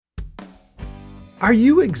Are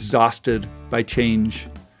you exhausted by change?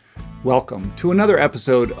 Welcome to another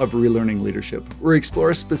episode of Relearning Leadership, where we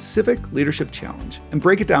explore a specific leadership challenge and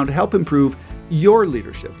break it down to help improve your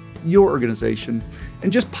leadership, your organization,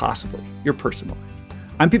 and just possibly your personal life.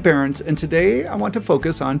 I'm Behrens, and today I want to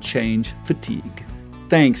focus on change fatigue.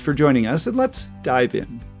 Thanks for joining us, and let's dive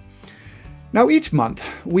in. Now, each month,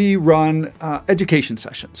 we run education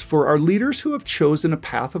sessions for our leaders who have chosen a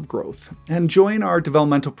path of growth and join our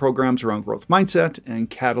developmental programs around growth mindset and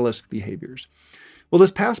catalyst behaviors. Well,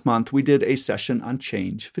 this past month, we did a session on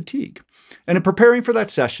change fatigue. And in preparing for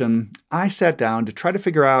that session, I sat down to try to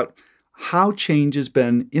figure out how change has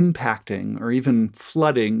been impacting or even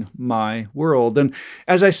flooding my world. And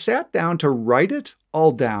as I sat down to write it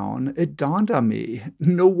all down, it dawned on me,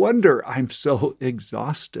 no wonder I'm so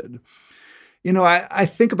exhausted. You know, I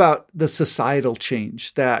think about the societal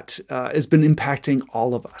change that has been impacting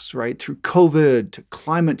all of us, right? Through COVID, to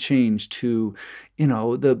climate change, to,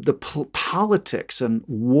 the politics and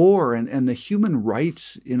war and the human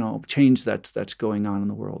rights, change that's going on in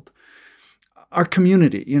the world. Our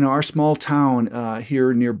community, our small town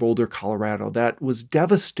here near Boulder, Colorado, that was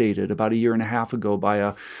devastated about a year and a half ago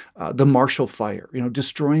by the Marshall Fire,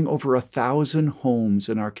 destroying over 1,000 homes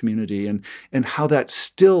in our community and how that's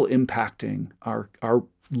still impacting our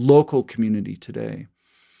local community today.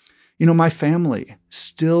 My family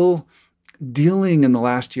still dealing in the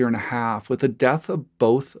last year and a half with the death of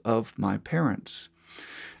both of my parents.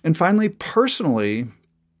 And finally, personally,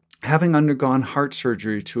 having undergone heart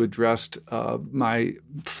surgery to address my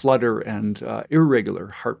flutter and irregular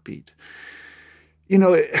heartbeat.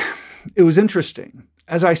 It was interesting.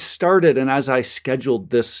 As I started and as I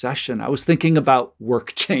scheduled this session, I was thinking about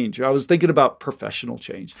work change. I was thinking about professional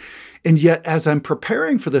change. And yet, as I'm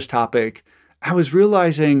preparing for this topic, I was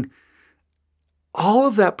realizing all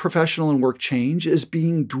of that professional and work change is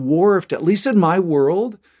being dwarfed, at least in my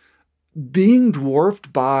world, being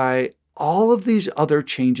dwarfed by all of these other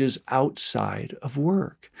changes outside of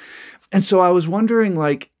work. And so I was wondering,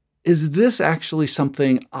 is this actually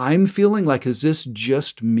something I'm feeling? Is this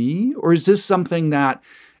just me? Or is this something that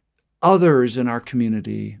others in our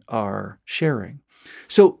community are sharing?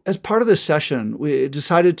 So as part of this session, we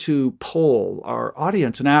decided to poll our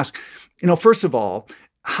audience and ask, first of all,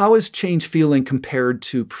 how is change feeling compared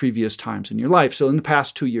to previous times in your life? So in the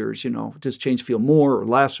past 2 years, does change feel more or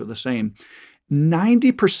less or the same?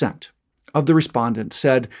 90% of the respondents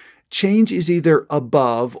said change is either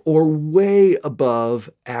above or way above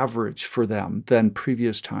average for them than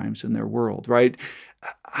previous times in their world, right?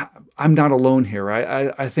 I'm not alone here.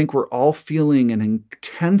 I think we're all feeling an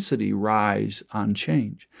intensity rise on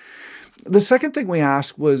change. The second thing we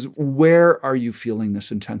asked was, where are you feeling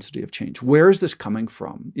this intensity of change? Where is this coming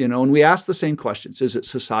from? And we asked the same questions. Is it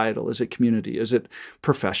societal? Is it community? Is it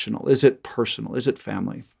professional? Is it personal? Is it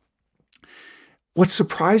family? What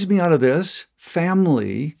surprised me out of this,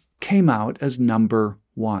 family came out as number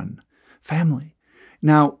one. Family.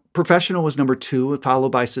 Now, professional was number two,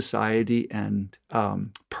 followed by society and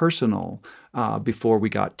personal before we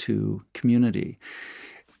got to community.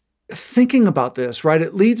 Thinking about this, right,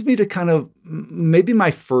 it leads me to kind of maybe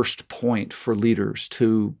my first point for leaders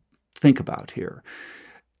to think about here.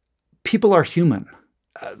 People are human.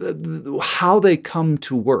 How they come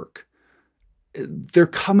to work. They're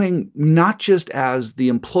coming not just as the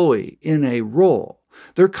employee in a role.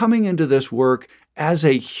 They're coming into this work as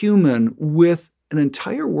a human with an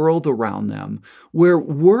entire world around them where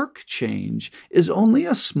work change is only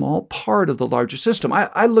a small part of the larger system.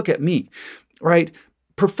 I look at me, right?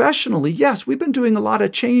 Professionally, yes, we've been doing a lot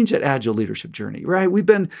of change at Agile Leadership Journey, right? We've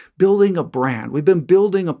been building a brand. We've been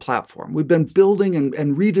building a platform. We've been building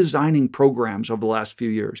and redesigning programs over the last few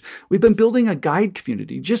years. We've been building a guide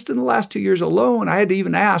community. Just in the last 2 years alone, I had to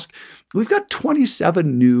even ask, we've got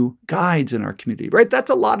 27 new guides in our community, right?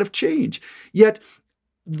 That's a lot of change. Yet,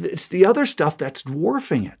 it's the other stuff that's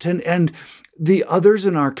dwarfing it. And the others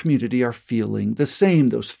in our community are feeling the same.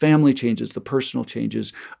 Those family changes, the personal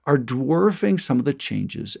changes are dwarfing some of the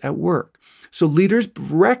changes at work. So leaders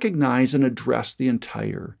recognize and address the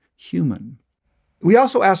entire human. We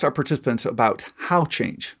also asked our participants about how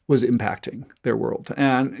change was impacting their world.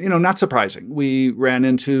 And, not surprising, we ran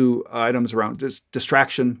into items around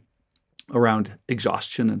distraction, around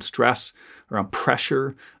exhaustion and stress, around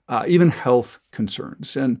pressure, even health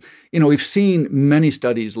concerns. And, we've seen many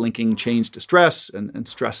studies linking change to stress and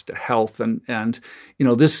stress to health. And,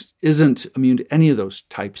 this isn't immune to any of those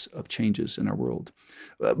types of changes in our world.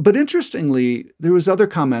 But interestingly, there was other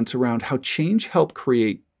comments around how change helped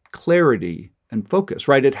create clarity and focus,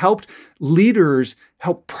 right? It helped leaders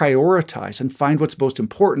help prioritize and find what's most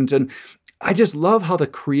important. And I just love how the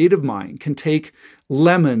creative mind can take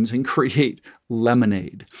lemons and create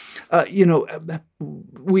lemonade.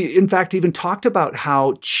 We, in fact, even talked about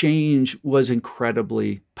how change was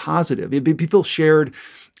incredibly positive. People shared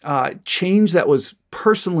change that was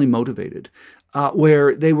personally motivated,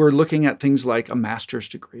 where they were looking at things like a master's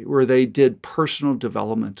degree, where they did personal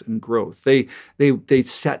development and growth. They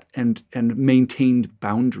set and maintained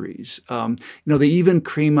boundaries. They even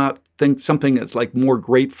came up something that's like more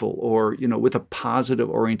grateful or, with a positive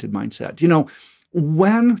oriented mindset.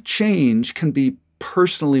 When change can be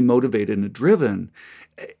personally motivated and driven,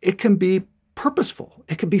 it can be purposeful.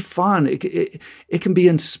 It can be fun. It can be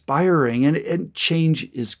inspiring, and change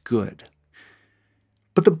is good.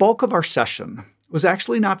 But the bulk of our session was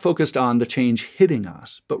actually not focused on the change hitting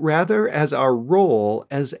us, but rather as our role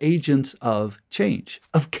as agents of change,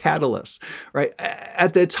 of catalysts, right?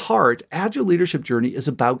 At its heart, Agile Leadership Journey is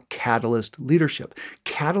about catalyst leadership,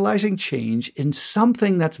 catalyzing change in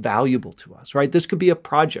something that's valuable to us, right? This could be a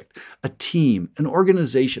project, a team, an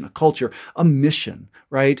organization, a culture, a mission,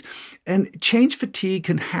 right? And change fatigue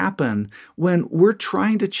can happen when we're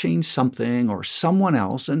trying to change something or someone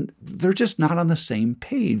else, and they're just not on the same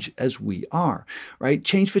page as we are. Right?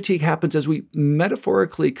 Change fatigue happens as we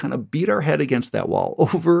metaphorically kind of beat our head against that wall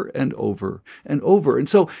over and over and over. And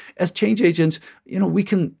so as change agents, we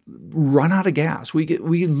can run out of gas. We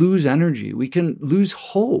lose energy. We can lose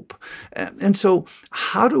hope. And so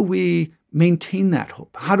how do we maintain that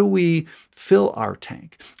hope? How do we fill our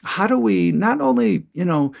tank? How do we not only,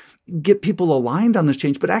 get people aligned on this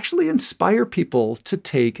change, but actually inspire people to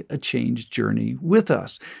take a change journey with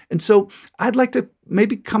us? And so I'd like to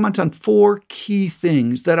maybe comment on 4 key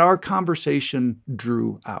things that our conversation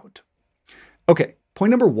drew out. Okay,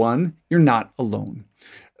 point number 1, you're not alone.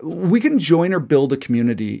 We can join or build a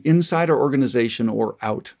community inside our organization or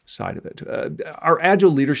outside of it. Our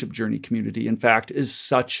Agile Leadership Journey community, in fact, is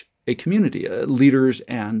such a community, leaders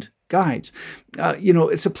and guides.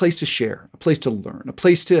 It's a place to share, a place to learn, a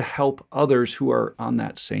place to help others who are on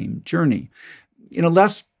that same journey.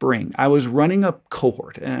 Last spring, I was running a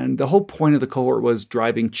cohort, and the whole point of the cohort was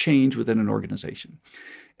driving change within an organization.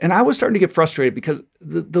 And I was starting to get frustrated because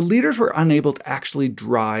the leaders were unable to actually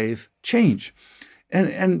drive change.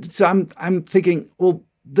 And so I'm thinking, well,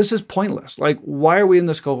 this is pointless. Like, why are we in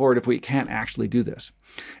this cohort if we can't actually do this?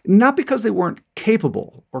 Not because they weren't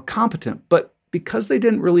capable or competent, but because they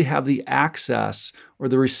didn't really have the access or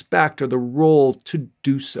the respect or the role to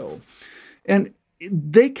do so. And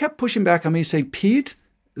they kept pushing back on me saying, Pete,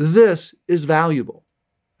 this is valuable.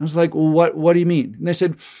 I was like, well, what do you mean? And they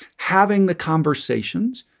said, having the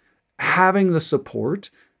conversations, having the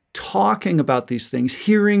support, talking about these things,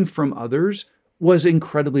 hearing from others was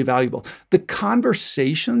incredibly valuable. The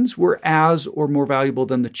conversations were as or more valuable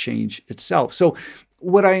than the change itself. So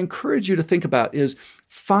what I encourage you to think about is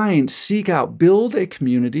seek out, build a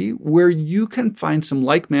community where you can find some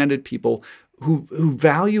like-minded people who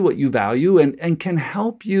value what you value and can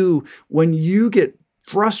help you when you get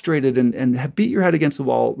frustrated and have beat your head against the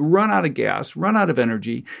wall, run out of gas, run out of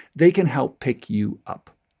energy. They can help pick you up.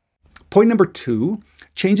 Point number 2,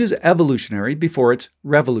 change is evolutionary before it's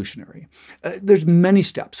revolutionary. There's many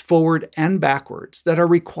steps forward and backwards that are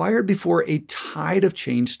required before a tide of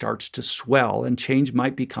change starts to swell and change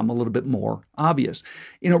might become a little bit more obvious.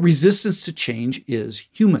 Resistance to change is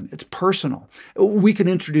human. It's personal. We can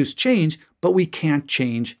introduce change, but we can't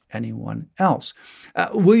change anyone else.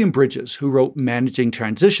 William Bridges, who wrote Managing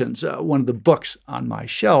Transitions, one of the books on my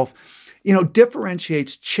shelf,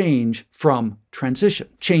 differentiates change from transition.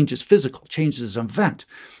 Change is physical. Change is an event.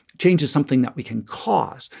 Change is something that we can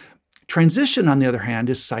cause. Transition, on the other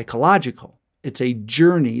hand, is psychological. It's a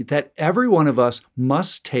journey that every one of us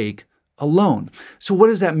must take alone. So what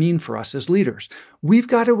does that mean for us as leaders? We've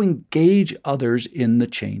got to engage others in the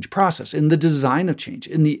change process, in the design of change,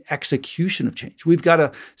 in the execution of change. We've got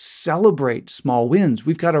to celebrate small wins.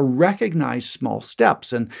 We've got to recognize small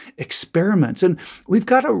steps and experiments. And we've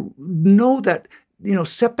got to know that,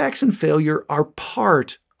 setbacks and failure are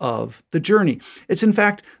part of the journey. It's in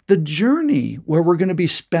fact the journey where we're going to be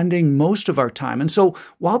spending most of our time. And so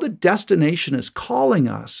while the destination is calling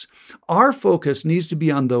us, our focus needs to be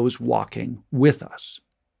on those walking with us.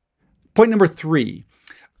 Point number 3,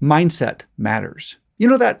 mindset matters.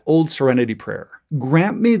 That old serenity prayer,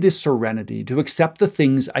 grant me the serenity to accept the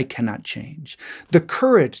things I cannot change, the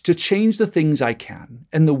courage to change the things I can,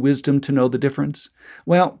 and the wisdom to know the difference.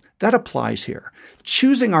 Well, that applies here.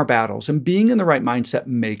 Choosing our battles and being in the right mindset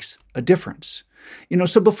makes a difference.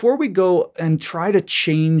 So before we go and try to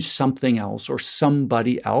change something else or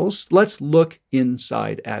somebody else, let's look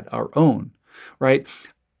inside at our own, right?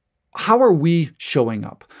 How are we showing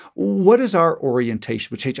up? What is our orientation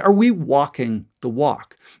with change? Are we walking the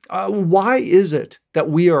walk? Why is it that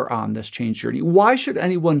we are on this change journey? Why should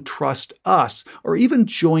anyone trust us or even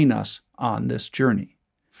join us on this journey?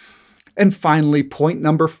 And finally, point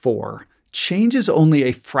number 4, change is only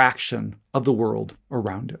a fraction of the world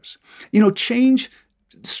around us. Change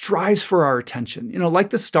strives for our attention, like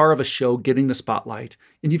the star of a show getting the spotlight,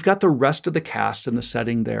 and you've got the rest of the cast and the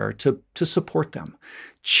setting there to support them.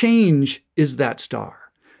 Change is that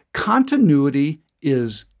star. Continuity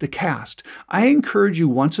is the cast. I encourage you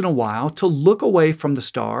once in a while to look away from the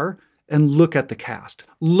star and look at the cast.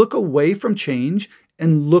 Look away from change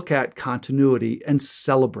and look at continuity and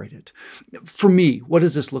celebrate it. For me, what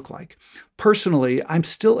does this look like? Personally, I'm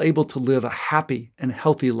still able to live a happy and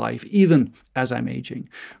healthy life even as I'm aging.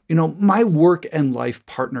 My work and life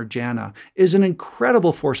partner, Jana, is an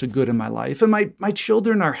incredible force of good in my life, and my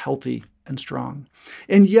children are healthy and strong.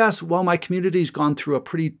 And yes, while my community's gone through a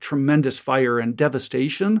pretty tremendous fire and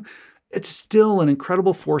devastation, it's still an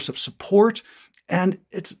incredible force of support, and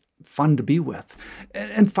it's fun to be with.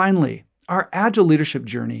 And finally, our Agile leadership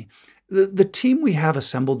journey, the team we have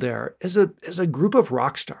assembled there is a group of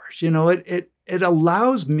rock stars. It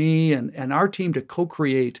allows me and our team to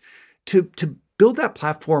co-create, to build that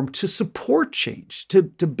platform to support change, to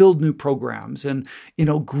build new programs and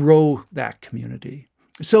grow that community.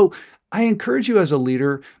 So I encourage you as a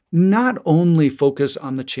leader, not only focus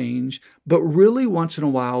on the change, but really once in a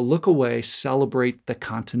while look away, celebrate the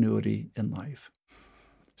continuity in life.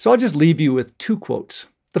 So I'll just leave you with 2 quotes.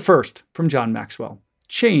 The first, from John Maxwell: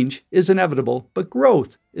 change is inevitable, but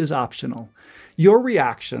growth is optional. Your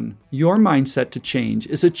reaction, your mindset to change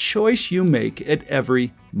is a choice you make at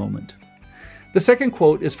every moment. The second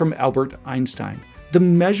quote is from Albert Einstein: the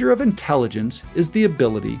measure of intelligence is the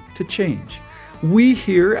ability to change. We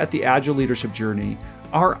here at the Agile Leadership Journey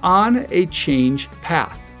are on a change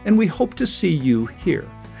path, and we hope to see you here.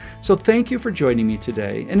 So thank you for joining me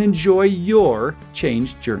today, and enjoy your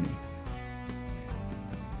change journey.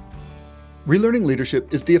 Relearning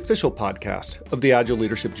Leadership is the official podcast of the Agile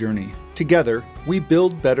Leadership Journey. Together, we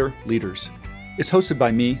build better leaders. It's hosted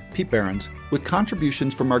by me, Pete Behrens, with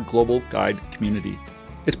contributions from our global guide community.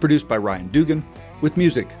 It's produced by Ryan Dugan, with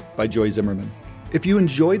music by Joy Zimmerman. If you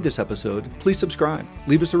enjoyed this episode, please subscribe,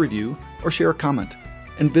 leave us a review, or share a comment.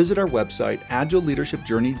 And visit our website,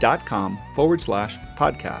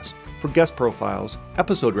 agileleadershipjourney.com/podcast, for guest profiles,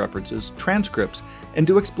 episode references, transcripts, and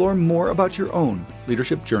to explore more about your own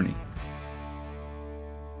leadership journey.